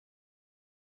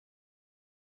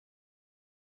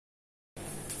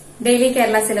Daily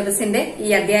Kerala സിലബസിന്റെ ഈ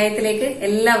അധ്യായത്തിലേക്ക്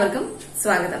എല്ലാവർക്കും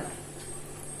സ്വാഗതം.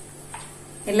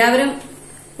 എല്ലാവരും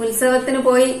ഉത്സവത്തിന്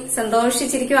പോയി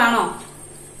സന്തോഷിച്ചിരിക്കുവാണോ?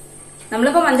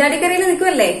 നമ്മളിപ്പോ മഞ്ചാടിക്കരയിൽ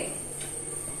നിൽക്കുമല്ലേ?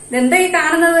 ഇതെന്താ ഈ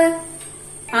കാണുന്നത്?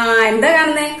 എന്താ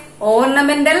കാണുന്നേ?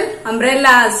 Ornamental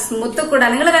umbrellas, മുത്തുക്കുട.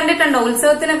 നിങ്ങൾ കണ്ടിട്ടുണ്ടോ?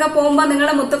 ഉത്സവത്തിനൊക്കെ പോകുമ്പോ നിങ്ങൾ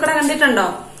മുത്തുക്കുട കണ്ടിട്ടുണ്ടോ?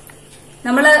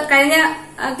 നമ്മള് കഴിഞ്ഞ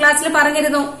ക്ലാസ്സിൽ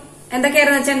പറഞ്ഞിരുന്നു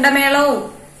എന്തൊക്കെയായിരുന്നു, ചെണ്ടമേളവും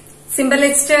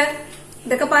സിംബലിസ്റ്റ്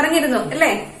ഇതൊക്കെ പറഞ്ഞിരുന്നു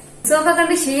അല്ലേ? ഉത്സവമൊക്കെ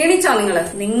കണ്ട് ക്ഷീണിച്ചോ?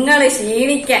 നിങ്ങള്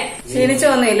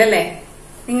ക്ഷീണിച്ചോന്നും ഇല്ലല്ലേ?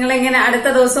 നിങ്ങളിങ്ങനെ അടുത്ത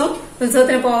ദിവസവും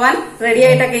ഉത്സവത്തിന് പോവാൻ റെഡി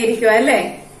ആയിട്ടൊക്കെ ഇരിക്കുക അല്ലേ?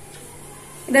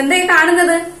 ഇതെന്താ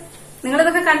കാണുന്നത്?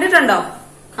 നിങ്ങളിതൊക്കെ കണ്ടിട്ടുണ്ടോ?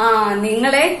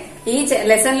 നിങ്ങളെ ഈ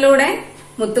ലെസണിലൂടെ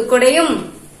മുത്തുക്കുടയും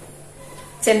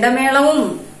ചെണ്ടമേളവും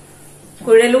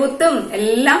കുഴലൂത്തും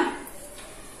എല്ലാം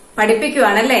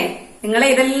പഠിപ്പിക്കുവാണല്ലേ? നിങ്ങളെ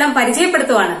ഇതെല്ലാം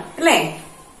പരിചയപ്പെടുത്തുവാണ് അല്ലേ?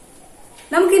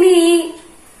 നമുക്കിനി ഈ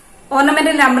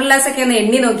ഓർണമെന്റൽ അംബ്രല്ലാസ് ഒക്കെ ഒന്ന്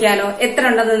എണ്ണി നോക്കിയാലോ? എത്ര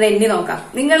ഉണ്ടെന്ന് എണ്ണി നോക്കാം.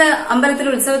 നിങ്ങള് അമ്പലത്തിൽ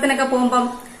ഉത്സവത്തിനൊക്കെ പോകുമ്പം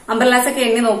അംബ്രല്ലാസ് ഒക്കെ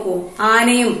എണ്ണി നോക്കൂ.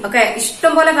 ആനയും ഒക്കെ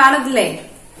ഇഷ്ടം പോലെ കാണത്തില്ലേ?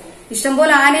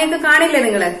 ഇഷ്ടംപോലെ ആനയൊക്കെ കാണില്ലേ?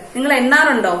 നിങ്ങൾ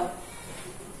എണ്ണാറുണ്ടോ?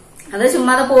 അത്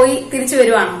ചുമ്മാതെ പോയി തിരിച്ചു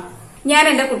വരുവാണോ? ഞാൻ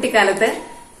എന്റെ കുട്ടിക്കാലത്ത്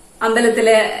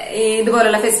അമ്പലത്തില്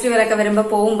ഇതുപോലുള്ള ഫെസ്റ്റിവലൊക്കെ വരുമ്പോ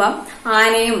പോകുമ്പം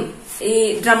ആനയും ഈ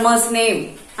ഡ്രമ്മേഴ്സിനെയും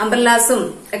അംബ്രല്ലാസും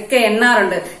ഒക്കെ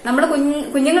എണ്ണാറുണ്ട്. നമ്മള്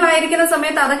കുഞ്ഞുങ്ങളായിരിക്കുന്ന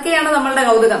സമയത്ത് അതൊക്കെയാണ് നമ്മളുടെ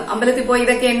കൗതുകം. അമ്പലത്തിൽ പോയി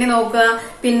ഇതൊക്കെ എണ്ണി നോക്കുക.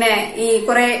 പിന്നെ ഈ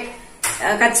കുറെ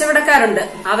കച്ചവടക്കാരുണ്ട്,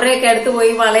 അവരെയൊക്കെ അടുത്ത്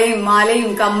പോയി വളയും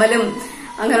മാലയും കമ്മലും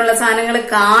അങ്ങനെയുള്ള സാധനങ്ങൾ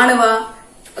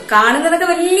കാണുന്നതൊക്കെ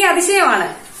വലിയ അതിശയമാണ്.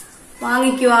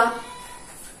 വാങ്ങിക്കുക,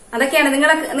 അതൊക്കെയാണ്.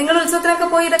 നിങ്ങൾ ഉത്സവത്തിനൊക്കെ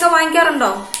പോയി ഇതൊക്കെ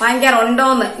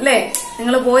വാങ്ങിക്കാറുണ്ടോന്ന് അല്ലേ?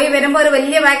 നിങ്ങൾ പോയി വരുമ്പോ ഒരു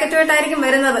വലിയ പാക്കറ്റുമായിട്ടായിരിക്കും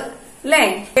വരുന്നത് അല്ലേ?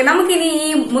 നമുക്കിനി ഈ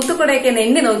മുത്തുക്കുടയൊക്കെ ഒന്ന്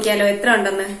എണ്ണി നോക്കിയാലോ എത്ര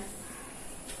ഉണ്ടെന്ന്.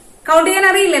 കൗണ്ട് ചെയ്യാൻ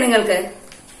അറിയില്ലേ നിങ്ങൾക്ക്?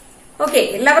 ഓക്കെ,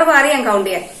 എല്ലാവർക്കും അറിയാം കൗണ്ട്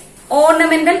ചെയ്യാൻ.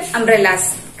 ഓർണമെന്റൽ അംബ്രല്ലാസ്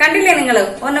കണ്ടില്ലേ നിങ്ങൾ?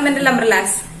 Ornamental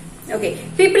umbrellas. Okay,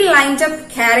 people lined up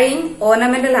carrying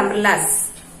ornamental umbrellas.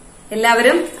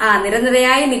 എല്ലാവരും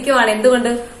നിരനിരയായി നിൽക്കുവാണ്.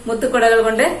 എന്തുകൊണ്ട്? മുത്തുക്കുടകൾ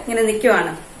കൊണ്ട് ഇങ്ങനെ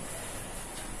നിൽക്കുവാണ്.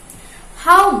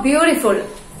 ഹൗ ബ്യൂട്ടിഫുൾ,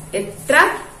 എത്ര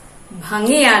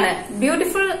ഭംഗിയാണ്.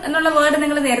 ബ്യൂട്ടിഫുൾ എന്നുള്ള വേർഡ്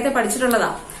നിങ്ങൾ നേരത്തെ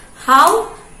പഠിച്ചിട്ടുള്ളതാ. ഹൗ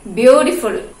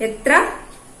ബ്യൂട്ടിഫുൾ, എത്ര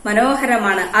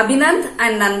മനോഹരമാണ്. Abhinand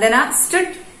and Nandana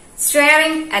stood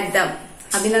steering at dum.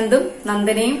 അഭിനന്ദും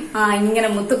നന്ദനയും ഇങ്ങനെ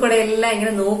മുത്തുക്കുടയെല്ലാം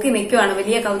ഇങ്ങനെ നോക്കി നിൽക്കുവാണ്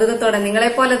വലിയ കൗതുകത്തോടെ.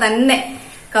 നിങ്ങളെപ്പോലെ തന്നെ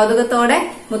കൗതുകത്തോടെ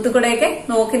മുത്തുക്കുടയൊക്കെ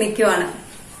നോക്കി നിൽക്കുവാണ്.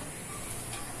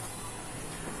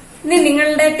 ഇനി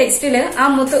നിങ്ങളുടെ ടെക്സ്റ്റില്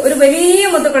ഒരു വലിയ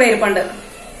മുത്തുക്കുട ഇരിപ്പുണ്ട്.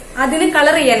 അതിന്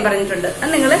കളർ ചെയ്യാൻ പറഞ്ഞിട്ടുണ്ട്. അത്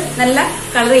നിങ്ങൾ നല്ല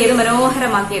കളർ ചെയ്ത്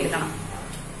മനോഹരമാക്കി എടുക്കണം.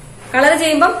 കളർ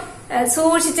ചെയ്യുമ്പം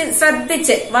സൂക്ഷിച്ച്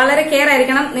ശ്രദ്ധിച്ച് വളരെ കെയർ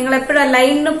ആയിരിക്കണം. നിങ്ങൾ എപ്പോഴും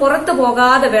ലൈനിന് പുറത്തു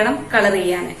പോകാതെ വേണം കളർ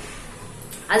ചെയ്യാൻ.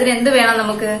 അതിനെന്ത് വേണം?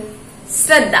 നമുക്ക്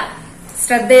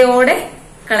ശ്രദ്ധയോടെ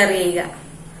കളർ ചെയ്യുക.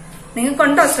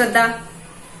 നിങ്ങൾക്കുണ്ടോ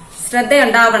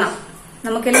ശ്രദ്ധയുണ്ടാവണം.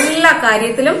 നമുക്ക് എല്ലാ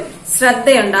കാര്യത്തിലും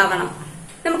ശ്രദ്ധയുണ്ടാവണം.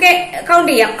 നമുക്ക്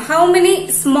കൗണ്ട് ചെയ്യാം. ഹൗ മെനി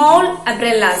സ്മോൾ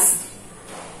അംബ്രല്ലാസ്,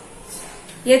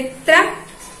 എത്ര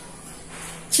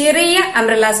ചെറിയ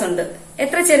അംബ്രല്ലാസ് ഉണ്ട്?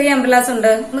 എത്ര ചെറിയ അംബ്രല്ലാസ്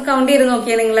ഉണ്ട്? ഒന്ന് കൗണ്ട് ചെയ്ത്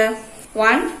നോക്കിയേ നിങ്ങള്.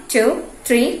 1 2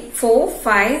 3 4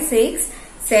 5 6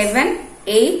 7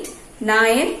 8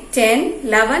 9 10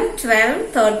 11 12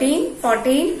 13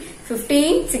 14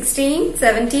 15 16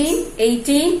 17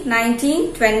 18 19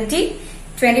 20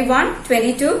 21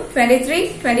 22 23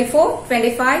 24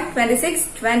 25 26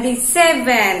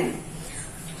 27.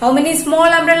 How many small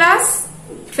umbrellas?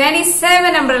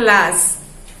 27 umbrellas.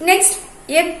 Next,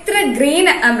 എത്ര ഗ്രീൻ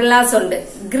അംബ്രല്ലാസ് ഉണ്ട്?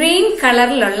 ഗ്രീൻ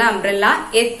കളറിലുള്ള അംബ്രല്ല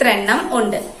എത്ര എണ്ണം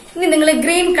ഉണ്ട്? ഇനി നിങ്ങൾ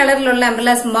ഗ്രീൻ കളറിലുള്ള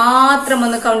അംബ്രല്ലാസ് മാത്രം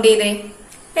ഒന്ന് കൗണ്ട് ചെയ്തേ.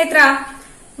 എത്ര?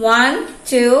 1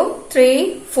 2 3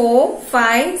 4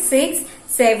 5 6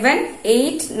 7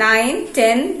 8 9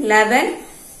 10 11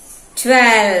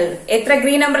 12. എത്ര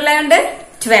ഗ്രീൻ അംബ്രല്ല ഉണ്ട്?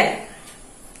 12.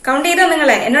 കൗണ്ട് ചെയ്തോ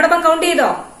നിങ്ങളെ? എന്നോടൊപ്പം കൗണ്ട്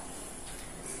ചെയ്തോ?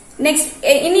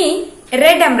 നെക്സ്റ്റ്, ഇനി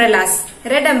റെഡ്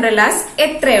അംബ്രല്ലാസ്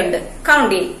എത്രയുണ്ട്?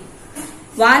 കൗണ്ട് ചെയ്യും.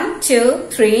 1 2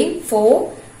 3 4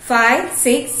 5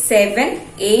 6 7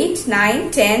 8 9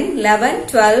 10 11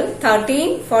 12 13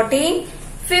 14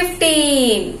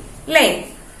 15. അല്ലേ?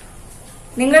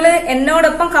 നിങ്ങൾ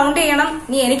എന്നോടൊപ്പം കൗണ്ട് ചെയ്യണം.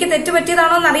 നീ എനിക്ക് തെറ്റ്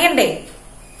പറ്റിയതാണോ എന്ന് അറിയണ്ടേ?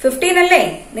 15 അല്ലേ?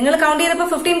 നിങ്ങൾ കൗണ്ട് ചെയ്തപ്പോ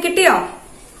 15 കിട്ടിയോ?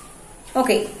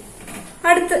 ഓക്കെ,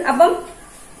 അടുത്ത്. അപ്പം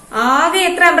ആകെ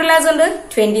എത്ര അംബ്രല്ലാസ് ഉണ്ട്?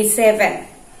 27.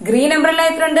 ഗ്രീൻ അംബ്രല്ല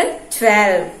എത്ര ഉണ്ട്?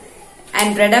 12.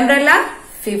 And red umbrella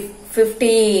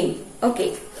 15. Okay,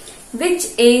 which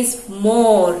is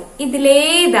more?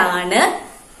 ഇതിലേതാണ്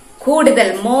കൂടുതൽ?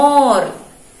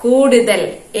 കൂടുതൽ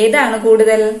ഏതാണ്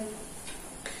കൂടുതൽ?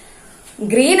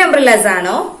 ഗ്രീൻ അംബ്രല്ലാസ്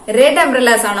ആണോ റെഡ്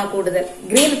അംബ്രല്ലാസ് ആണോ കൂടുതൽ?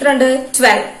 ഗ്രീൻ എത്ര ഉണ്ട്?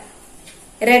 12.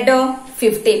 റെഡോ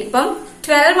 15. ഇപ്പം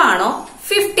 12 ആണോ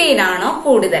 15 ആണോ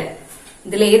കൂടുതൽ?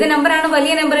 ഇതിൽ ഏത് നമ്പർ ആണ്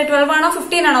വലിയ നമ്പർ? 12 ആണോ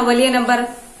 15 ആണോ വലിയ നമ്പർ?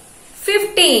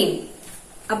 15.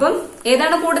 അപ്പം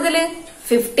ഏതാണ് കൂടുതൽ?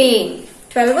 15.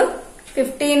 12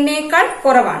 15നേക്കാൾ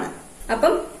കുറവാണ്.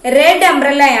 അപ്പം റെഡ്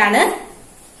അംബ്രല്ലയാണ്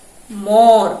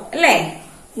മോർ അല്ലേ?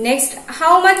 Next,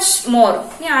 how much more?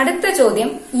 ഇനി അടുത്ത ചോദ്യം,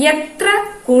 എത്ര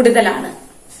കൂടുതലാണ്?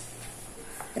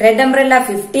 Red umbrella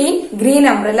 15, green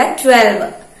umbrella 12.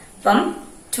 അപ്പം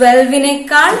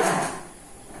 12നേക്കാൾ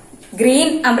ഗ്രീൻ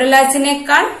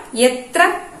അംബ്രല്ലാസിനേക്കാൾ എത്ര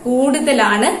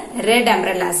കൂടുതലാണ് റെഡ്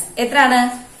അംബ്രല്ലാസ്? എത്രയാണ്?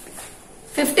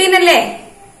 15 അല്ലേ?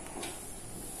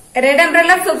 റെഡ്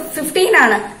അംബ്രല്ല 15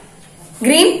 ആണ്,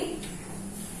 ഗ്രീൻ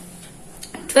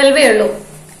 12 ഉള്ളൂ.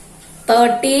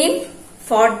 13,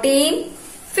 14,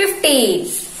 15.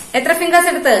 എത്ര ഫിംഗേഴ്സ്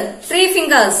എടുത്ത്? 3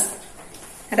 ഫിംഗേഴ്സ്.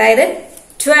 അതായത്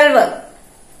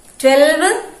 12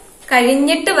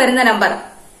 കഴിഞ്ഞിട്ട് വരുന്ന നമ്പർ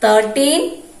 13,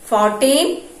 14,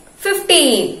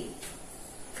 15.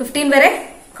 15 വരെ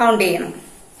കൗണ്ട് ചെയ്യണം.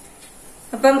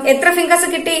 അപ്പം എത്ര ഫിംഗേഴ്സ്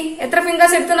കിട്ടി? എത്ര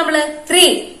ഫിംഗേഴ്സ് എടുത്തു നമ്മള്?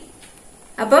 3.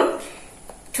 അപ്പം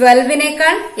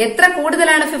 12നേക്കാൾ എത്ര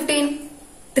കൂടുതലാണ് 15?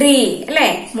 3 അല്ലെ?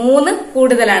 3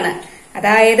 കൂടുതലാണ്.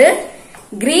 അതായത്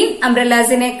ഗ്രീൻ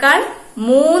അംബ്രല്ലാസിനേക്കാൾ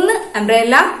 3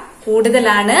 അംബ്രല്ല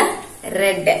കൂടുതലാണ്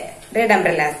റെഡ്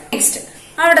അംബ്രല്ലാസ്. നെക്സ്റ്റ്,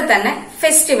 അവിടെ തന്നെ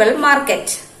ഫെസ്റ്റിവൽ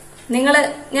മാർക്കറ്റ്.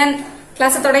 ഞാൻ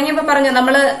ക്ലാസ് തുടങ്ങിയപ്പോ പറഞ്ഞു,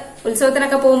 നമ്മള്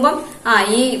ഉത്സവത്തിനൊക്കെ പോകുമ്പം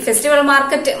ഈ ഫെസ്റ്റിവൽ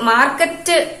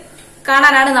മാർക്കറ്റ്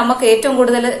കാണാനാണ് നമുക്ക് ഏറ്റവും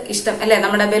കൂടുതൽ ഇഷ്ടം അല്ലെ?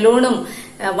 നമ്മുടെ ബലൂണും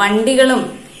വണ്ടികളും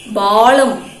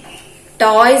ബോളും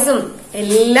ടോയ്സും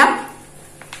എല്ലാം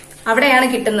അവിടെയാണ്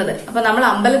കിട്ടുന്നത്. അപ്പൊ നമ്മൾ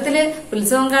അമ്പലത്തില്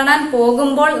ഉത്സവം കാണാൻ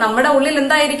പോകുമ്പോൾ നമ്മുടെ ഉള്ളിൽ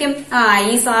എന്തായിരിക്കും?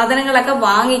 ഈ സാധനങ്ങളൊക്കെ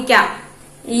വാങ്ങിക്കാം,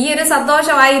 ഈ ഒരു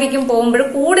സന്തോഷമായിരിക്കും പോകുമ്പോൾ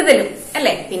കൂടുതലും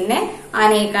അല്ലെ? പിന്നെ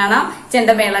ആനയെ കാണാം,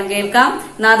 ചെണ്ടമേളം കേൾക്കാം,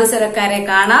 നാദസ്വരക്കാരെ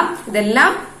കാണാം,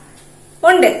 ഇതെല്ലാം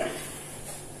ഉണ്ട്.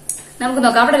 നമുക്ക്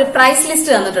നോക്കാം, അവിടെ ഒരു പ്രൈസ്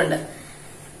ലിസ്റ്റ് തന്നിട്ടുണ്ട്.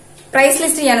 പ്രൈസ്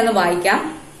ലിസ്റ്റ് ഞാനൊന്ന് വായിക്കാം.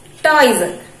 ടോയ്സ്,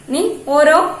 ഇനി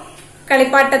ഓരോ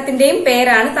കളിപ്പാട്ടത്തിന്റെയും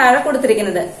പേരാണ് താഴെ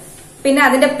കൊടുത്തിരിക്കുന്നത്. പിന്നെ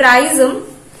അതിന്റെ പ്രൈസും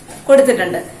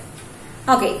കൊടുത്തിട്ടുണ്ട്.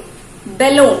 ഓക്കെ,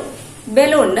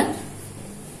 ബലൂണിന്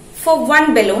ഫോർ 1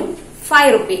 ബലൂൺ 5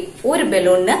 റുപ്പി, ഒരു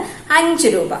ബലൂണിന്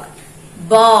 5 രൂപ.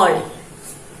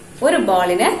 ഒരു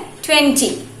ബോളിന് 20,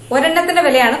 ഒരെണ്ണത്തിന്റെ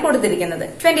വിലയാണ് കൊടുത്തിരിക്കുന്നത്,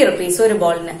 20 റുപ്പീസ് ഒരു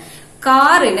ബോളിന്.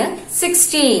 കാറിന്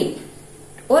 16,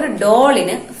 ഒരു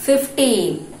ഡോളിന്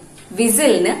 15,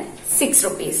 വിസിലിന് 6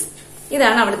 റുപ്പീസ്.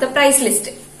 ഇതാണ് അവിടുത്തെ price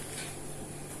list.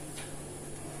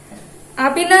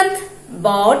 Abhinand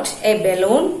bought a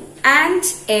balloon and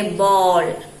a ball.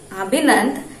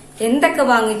 Abhinand എന്തൊക്കെ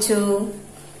വാങ്ങിച്ചു?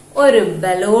 ഒരു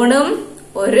ബലൂണും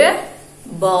ഒരു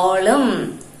ബോളും.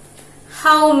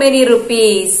 How many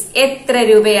rupees? എത്ര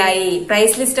രൂപയായി?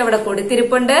 പ്രൈസ് ലിസ്റ്റ് അവിടെ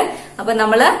കൊടുത്തിരിപ്പുണ്ട്. അപ്പൊ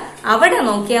നമ്മള് അവിടെ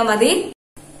നോക്കിയാൽ മതി,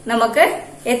 നമുക്ക്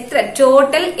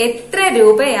ടോട്ടൽ എത്ര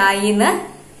രൂപയായി എന്ന്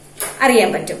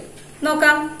അറിയാൻ പറ്റും.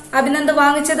 നോക്കാം, അഭിനന്ദ്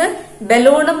വാങ്ങിച്ചത്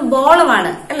ബലൂണും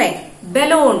ബോളുമാണ് അല്ലെ?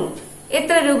 ബലൂൺ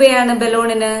എത്ര രൂപയാണ്?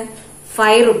 ബലൂണിന്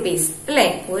 5 റുപ്പീസ് അല്ലെ?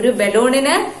 ഒരു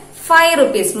ബലൂണിന് 5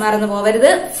 റുപ്പീസ്, മറന്നു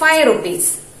പോവരുത്, 5 റുപ്പീസ്.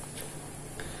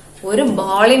 ഒരു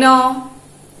ബോളിനോ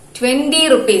 20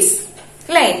 റുപ്പീസ്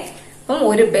അല്ലെ? അപ്പം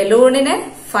ഒരു ബലൂണിന്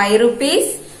 5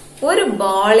 റുപ്പീസ്, ഒരു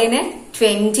ബോളിന്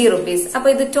 20 റുപ്പീസ്. അപ്പൊ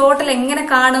ഇത് ടോട്ടൽ എങ്ങനെ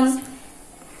കാണും?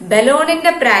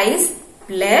 ബലൂണിന്റെ പ്രൈസ്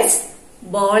പ്ലസ്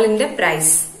ബോളിന്റെ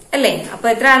പ്രൈസ് അല്ലെ? അപ്പൊ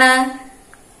എത്രയാണ്?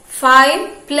 5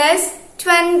 പ്ലസ്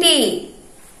 20,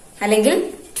 അല്ലെങ്കിൽ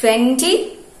 20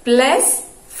 പ്ലസ്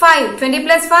 5. 20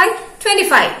 പ്ലസ് 5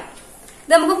 25.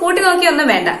 ഇത് നമുക്ക് കൂട്ടി നോക്കിയൊന്നും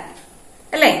വേണ്ട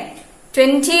അല്ലെ?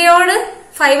 20യോട്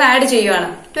 5 ആഡ് ചെയ്യുവാണ്.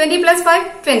 20 പ്ലസ് 5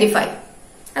 25.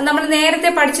 അത് നമ്മൾ നേരത്തെ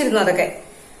പഠിച്ചിരുന്നു അതൊക്കെ.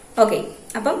 ഓക്കെ,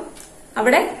 അപ്പം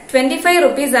അവിടെ 25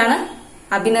 റുപ്പീസ് ആണ്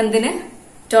അഭിനന്ദിന്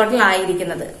ടോട്ടൽ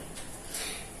ആയിരിക്കുന്നത്.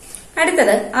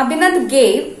 അടുത്തത്, അഭിനന്ദ്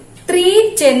ഗേവ് 3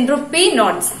 10 റുപ്പി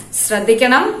നോട്ട്സ്.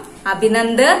 ശ്രദ്ധിക്കണം,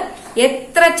 അഭിനന്ദ്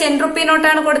എത്ര 10 റുപ്പി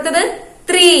നോട്ടാണ് കൊടുത്തത്?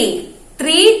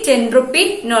 3 10 റുപ്പി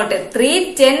നോട്ട്. 3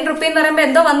 10 റുപ്പി എന്ന് പറയുമ്പോ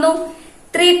എന്തോ വന്നു?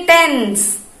 3 tens.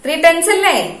 3 tens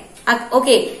അല്ലേ?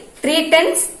 Okay, 3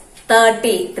 tens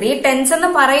 30. 3 tens എന്ന്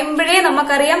പറയുമ്പോഴേ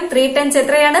നമുക്കറിയാം 3 tens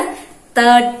എത്രയാണ്?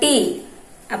 30.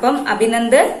 അപ്പം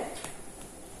അഭിനന്ദ്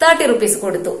 30 റുപ്പീസ്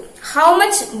കൊടുത്തു. How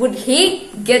much would he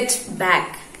get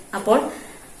back? അപ്പോൾ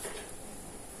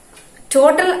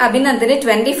ടോട്ടൽ അഭിനന്ദിന്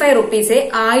 25 റുപ്പീസേ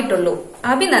ആയിട്ടുള്ളൂ.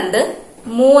 അഭിനന്ദ്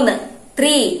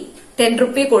 3 10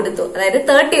 റുപ്പി കൊടുത്തു, അതായത്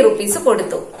 30 റുപ്പീസ്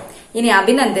കൊടുത്തു. ഇനി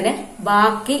അഭിനന്ദിന്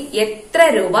ബാക്കി എത്ര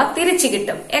രൂപ തിരിച്ചു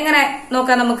കിട്ടും? എങ്ങനെ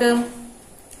നോക്കാം നമുക്ക്?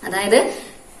 അതായത്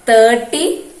 30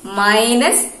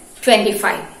 മൈനസ്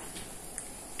 25.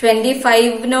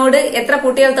 25നോട് എത്ര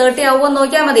കൂട്ടിയാൽ 30 ആവുമെന്ന്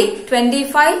നോക്കിയാൽ മതി.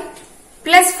 25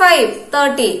 പ്ലസ് 5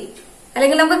 30.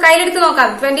 അല്ലെങ്കിൽ നമുക്ക് കയ്യിലെടുത്ത് നോക്കാം.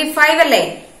 25 അല്ലേ?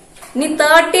 ഇനി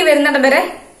 30 വരുന്നിടം വരെ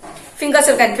ഫിംഗേഴ്സ്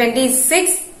എടുക്കാം.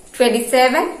 26,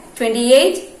 27,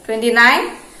 28, 29,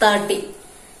 30.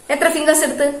 എത്ര ഫിംഗേഴ്സ്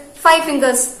എടുത്ത്? 5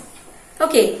 ഫിംഗേഴ്സ്.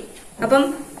 ഓക്കെ. അപ്പം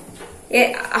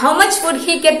how much would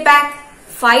he get back?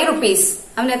 5 rupees.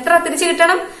 അവന് എത്ര തിരിച്ചു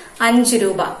കിട്ടണം? 5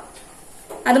 രൂപ.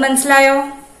 അത് മനസ്സിലായോ?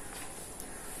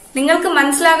 നിങ്ങൾക്ക്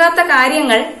മനസ്സിലാകാത്ത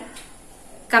കാര്യങ്ങൾ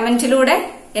കമന്റിലൂടെ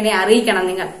എന്നെ അറിയിക്കണം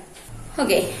നിങ്ങൾ.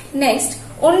 ഓക്കെ. നെക്സ്റ്റ്,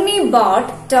 ഉണ്ണി ബോട്ട്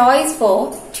ടോയ്സ് ഫോർ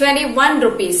 21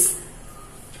 rupees.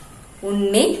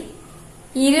 ഉണ്ണി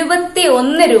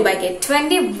 21 രൂപയ്ക്ക്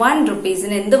 21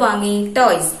 rupeesന് എന്ത് വാങ്ങി?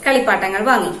 ടോയ്സ്, കളിപ്പാട്ടങ്ങൾ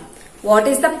വാങ്ങി. What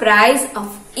is the price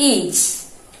of each?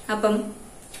 അപ്പം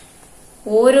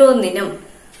ഓരോന്നിനും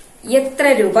എത്ര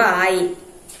രൂപ ആയി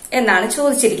എന്നാണ്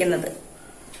ചോദിച്ചിരിക്കുന്നത്.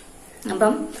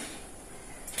 അപ്പം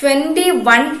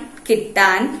 21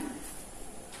 കിട്ടാൻ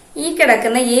ഈ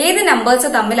കിടക്കുന്ന ഏത് നമ്പേഴ്സ്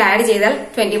തമ്മിൽ ആഡ് ചെയ്താൽ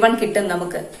 21 കിട്ടും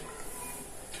നമുക്ക്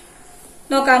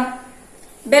നോക്കാം.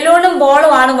 ബലൂണും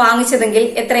ബോളും ആണ് വാങ്ങിച്ചതെങ്കിൽ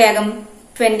എത്രയാകും?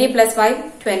 20 + 5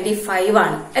 25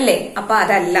 ആണ് അല്ലേ? അപ്പൊ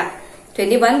അതല്ല.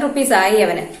 21 rupees ആയി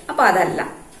അവന്. അപ്പൊ അതല്ല.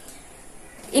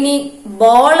 ഇനി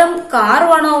ബോളും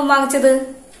കാറും ആണോ അവൻ വാങ്ങിച്ചത്?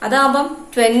 അതാവുമ്പം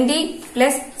 20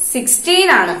 + 16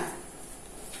 ആണ്.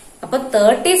 അപ്പൊ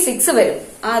 36 വരും.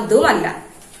 അതുമല്ല.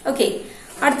 ഓക്കെ.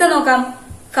 അടുത്ത നോക്കാം.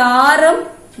 കാറും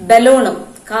ബലൂണും.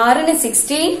 കാറിന്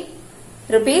 16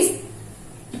 rupees,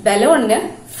 ബലൂണിന്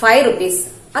 5 rupees.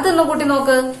 അതൊന്ന് കൂട്ടി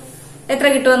നോക്ക് എത്ര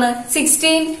കിട്ടുമെന്ന്.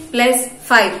 16 +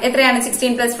 5 എത്രയാണ്?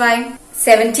 16 + 5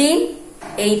 17,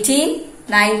 18,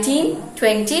 19,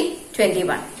 20,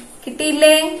 21.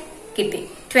 കിട്ടിയില്ലേ? കിട്ടി.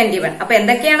 21. അപ്പൊ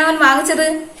എന്തൊക്കെയാണ് അവൻ വാങ്ങിച്ചത്?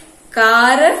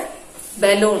 Car,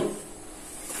 balloon.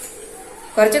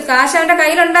 കുറച്ച് കാശ് അവന്റെ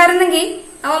കയ്യിലുണ്ടായിരുന്നെങ്കിൽ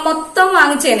അവൻ മൊത്തം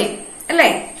വാങ്ങിച്ചേനെ അല്ലേ?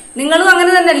 നിങ്ങളും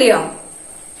അങ്ങനെ തന്നെയല്ലയോ?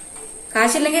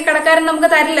 കാശില്ലെങ്കിൽ കടക്കാരൻ നമുക്ക്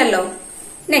തരില്ലല്ലോ.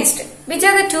 Next, which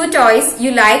are the 2 toys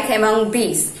you like among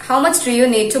these? How much do you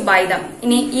need to buy them?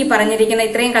 ഇനി ഈ പറഞ്ഞിരിക്കുന്ന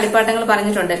ഇത്രയും കളിപ്പാട്ടങ്ങൾ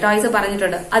പറഞ്ഞിട്ടുണ്ട്, ടോയ്സ്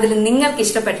പറഞ്ഞിട്ടുണ്ട്. അതിൽ നിങ്ങൾക്ക്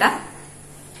ഇഷ്ടപ്പെട്ട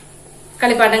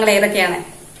കളിപ്പാട്ടങ്ങൾ ഏതൊക്കെയാണ്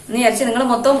എന്ന് വിചാരിച്ച് നിങ്ങൾ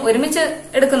മൊത്തം ഒരുമിച്ച്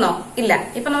എടുക്കുന്നോ? ഇല്ല.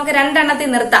 ഇപ്പൊ നമുക്ക് 2 എണ്ണത്തിൽ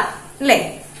നിർത്താം അല്ലേ?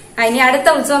 ഇനി അടുത്ത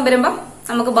ഉത്സവം വരുമ്പോ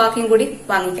നമുക്ക് ബാക്കിയും കൂടി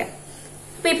വാങ്ങിക്കാം.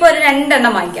 ഇപ്പൊ ഒരു 2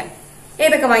 എണ്ണം വാങ്ങിക്കാം.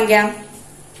 ഏതൊക്കെ വാങ്ങിക്കാം?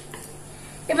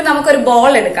 ഇപ്പൊ നമുക്കൊരു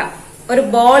ബോൾ എടുക്കാം. ഒരു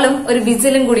ബോളും ഒരു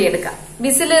വിസിലും കൂടി എടുക്കാം.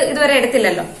 വിസില് ഇതുവരെ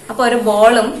എടുത്തില്ലല്ലോ. അപ്പൊ ഒരു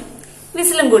ബോളും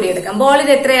വിസിലും കൂടി എടുക്കാം.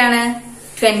 ബോളിന് എത്രയാണ്?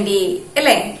 20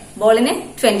 അല്ലേ? ബോളിന്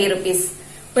 20 rupees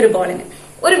ഒരു ബോളിന്.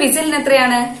 ഒരു വിസിലിന്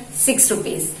എത്രയാണ്? 6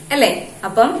 rupees അല്ലേ?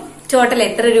 അപ്പം ടോട്ടൽ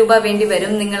എത്ര രൂപ വേണ്ടി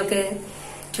വരും നിങ്ങൾക്ക്?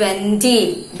 20.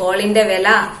 ബോളിന്റെ വില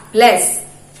പ്ലസ്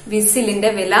വിസിലിന്റെ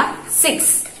വില 6.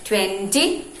 20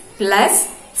 +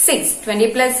 6. 20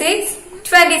 + 6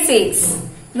 26.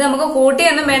 ഇത് നമുക്ക്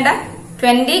കൂട്ടിയൊന്നും വേണ്ട.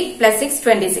 20 + 6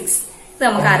 26. ഇത്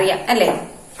നമുക്ക് അറിയാം അല്ലേ?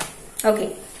 ഓക്കെ.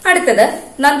 അടുത്തത്,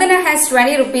 Nandana has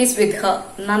 20 rupees with her.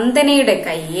 നന്ദനയുടെ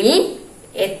കയ്യിൽ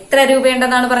എത്ര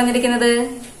രൂപയുണ്ടെന്നാണ് പറഞ്ഞിരിക്കുന്നത്?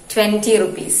 20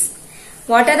 rupees.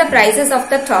 What are the prices of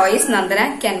the toys Nandana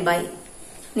can buy?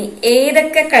 ഇനി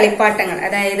ഏതൊക്കെ കളിപ്പാട്ടങ്ങൾ,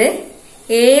 അതായത്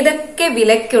ഏതൊക്കെ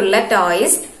വിലക്കുള്ള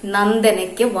ടോയ്സ്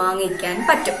നന്ദനയ്ക്ക് വാങ്ങിക്കാൻ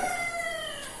പറ്റും?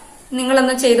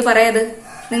 നിങ്ങളൊന്ന് ചെയ്ത് പറയാത്.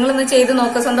 നിങ്ങളൊന്ന് ചെയ്ത്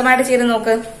നോക്ക്, സ്വന്തമായിട്ട് ചെയ്ത്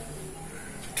നോക്ക്.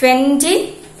 20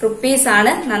 rupees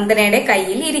ആണ് നന്ദനയുടെ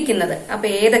കയ്യിൽ ഇരിക്കുന്നത്. അപ്പൊ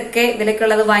ഏതൊക്കെ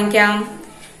വിലക്കുള്ളത് വാങ്ങിക്കാം?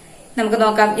 നമുക്ക്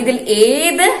നോക്കാം. ഇതിൽ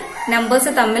ഏത്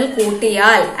നമ്പേഴ്സ് തമ്മിൽ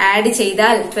കൂട്ടിയാൽ ആഡ്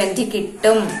ചെയ്താൽ 20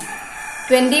 കിട്ടും?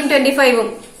 20ഉം 25ഉം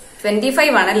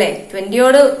 25 ആണല്ലേ?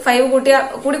 20യോട് 5 കൂട്ടിയാ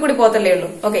കൂടി പോത്തല്ലേ ഉള്ളൂ.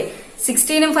 ഓക്കെ.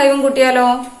 16ഉം 5ഉം കൂട്ടിയാലോ?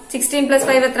 16 +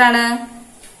 5 എത്രയാണ്?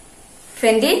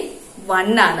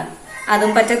 21 ആണ്.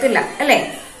 അതും പറ്റത്തില്ല അല്ലേ?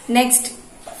 നെക്സ്റ്റ്,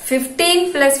 15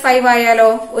 + 5 ആയാലോ?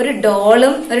 ഒരു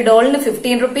ഡോളിന്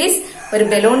 15 rupees, ഒരു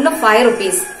ബലൂണിന് 5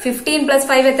 rupees. 15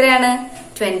 + 5 എത്രയാണ്?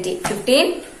 20. 15,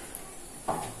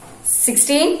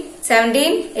 16,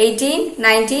 17, 18,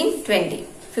 19, 20.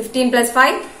 15 +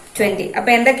 5 20. അപ്പൊ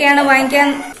എന്തൊക്കെയാണ് വാങ്ങിക്കാൻ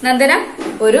നന്ദന?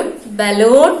 ഒരു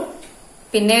ബലൂൺ,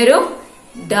 പിന്നെ ഒരു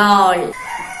ഡോൾ.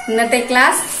 ഇന്നത്തെ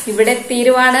ക്ലാസ് ഇവിടെ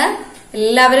തീരുവാണ്.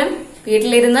 എല്ലാവരും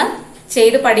വീട്ടിലിരുന്ന്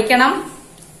ചെയ്ത് പഠിക്കണം.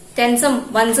 ടെൻസും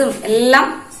വൺസും എല്ലാം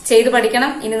ചെയ്ത്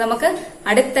പഠിക്കണം. ഇനി നമുക്ക്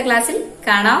അടുത്ത ക്ലാസ്സിൽ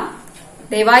കാണാം.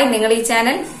 ദയവായി നിങ്ങൾ ഈ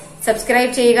ചാനൽ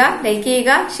സബ്സ്ക്രൈബ് ചെയ്യുക, ലൈക്ക്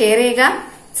ചെയ്യുക, ഷെയർ ചെയ്യുക.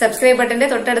 സബ്സ്ക്രൈബ് ബട്ടന്റെ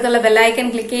തൊട്ടടുത്തുള്ള ബെല്ലൈക്കൺ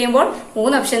ക്ലിക്ക് ചെയ്യുമ്പോൾ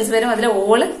 3 ഓപ്ഷൻസ് വരും. അതിൽ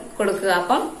ഓൾ കൊടുക്കുക.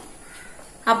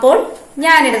 അപ്പോൾ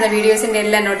ഞാനിടുന്ന വീഡിയോസിന്റെ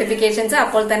എല്ലാ നോട്ടിഫിക്കേഷൻസ്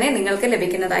അപ്പോൾ തന്നെ നിങ്ങൾക്ക്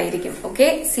ലഭിക്കുന്നതായിരിക്കും. Okay,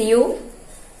 C U.